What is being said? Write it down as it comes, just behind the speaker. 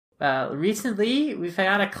recently we've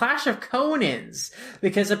had a clash of Conans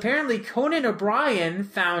because apparently Conan O'Brien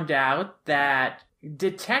found out that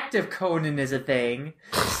Detective Conan is a thing.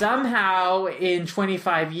 Somehow in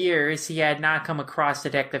 25 years he had not come across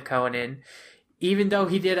Detective Conan, even though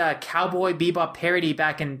he did a Cowboy Bebop parody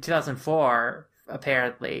back in 2004,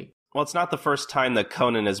 apparently. Well, it's not the first time that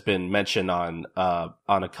Conan has been mentioned on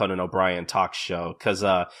a Conan O'Brien talk show, because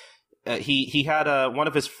he had one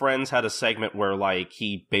of his friends had a segment where like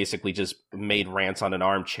he basically just made rants on an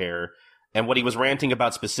armchair, and what he was ranting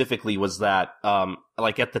about specifically was that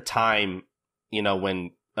like at the time, you know,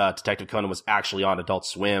 when Detective Conan was actually on Adult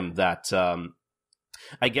Swim, that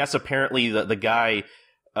I guess apparently the guy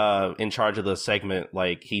in charge of the segment,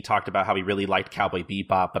 like he talked about how he really liked Cowboy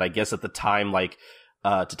Bebop, but I guess at the time, like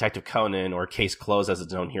Detective Conan, or Case Closed as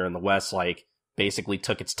it's known here in the West, like basically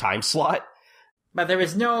took its time slot. But there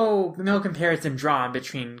was no comparison drawn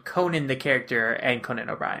between Conan the character and Conan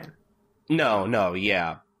O'Brien. No,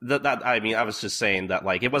 yeah. That I mean, I was just saying that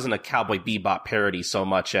like it wasn't a Cowboy Bebop parody so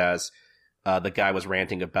much as the guy was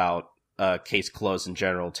ranting about Case Closed in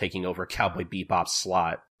general taking over Cowboy Bebop's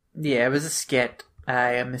slot. Yeah, it was a skit.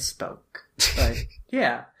 I misspoke. But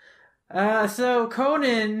yeah. So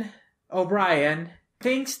Conan O'Brien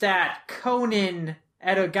thinks that Conan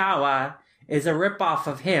Edogawa is a ripoff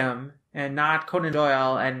of him and not Conan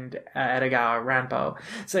Doyle and Edogawa Ranpo.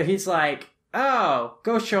 So he's like, oh,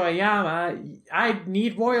 Gosho Aoyama, I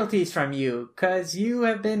need royalties from you because you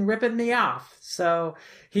have been ripping me off. So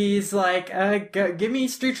he's like, give me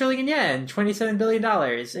 3 trillion yen, $27 billion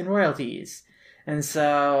in royalties. And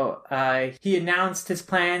so he announced his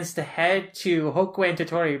plans to head to Hokuen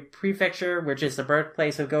Totori Prefecture, which is the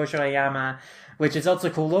birthplace of Gosho Aoyama, which is also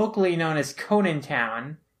colloquially known as Conan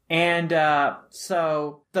Town. And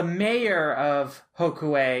so the mayor of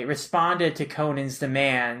Hokue responded to Conan's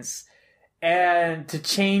demands and to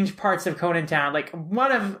change parts of Conan Town. Like,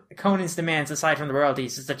 one of Conan's demands, aside from the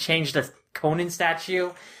royalties, is to change the Conan statue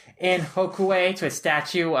in Hokue to a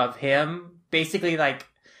statue of him. Basically, like,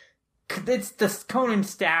 it's the Conan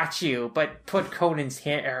statue, but put Conan's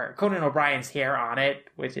hair, Conan O'Brien's hair on it,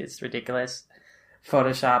 which is ridiculous.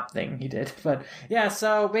 Photoshop thing he did. But yeah,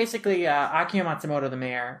 so basically, Akio Matsumoto, the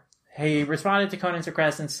mayor, he responded to Conan's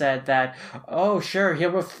request and said that, oh, sure,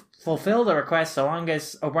 he'll fulfill the request so long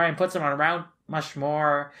as O'Brien puts him on Mount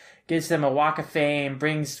Rushmore, gives him a Walk of Fame,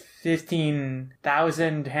 brings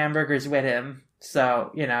 15,000 hamburgers with him.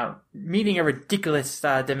 So, you know, meeting a ridiculous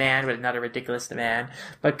demand with another ridiculous demand.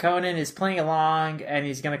 But Conan is playing along, and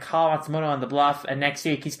he's going to call Matsumoto on the bluff, and next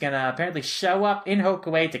week he's going to apparently show up in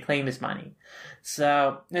Hokue to claim his money.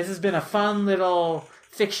 So, this has been a fun little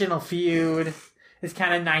fictional feud. It's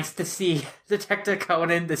kind of nice to see Detective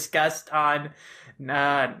Conan discussed on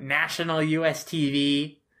national US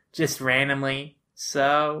TV, just randomly.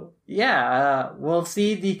 So, yeah, we'll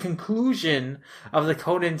see the conclusion of the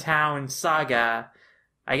Conan Town saga.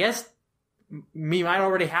 I guess we might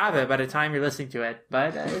already have it by the time you're listening to it,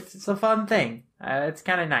 but it's a fun thing. It's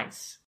kind of nice.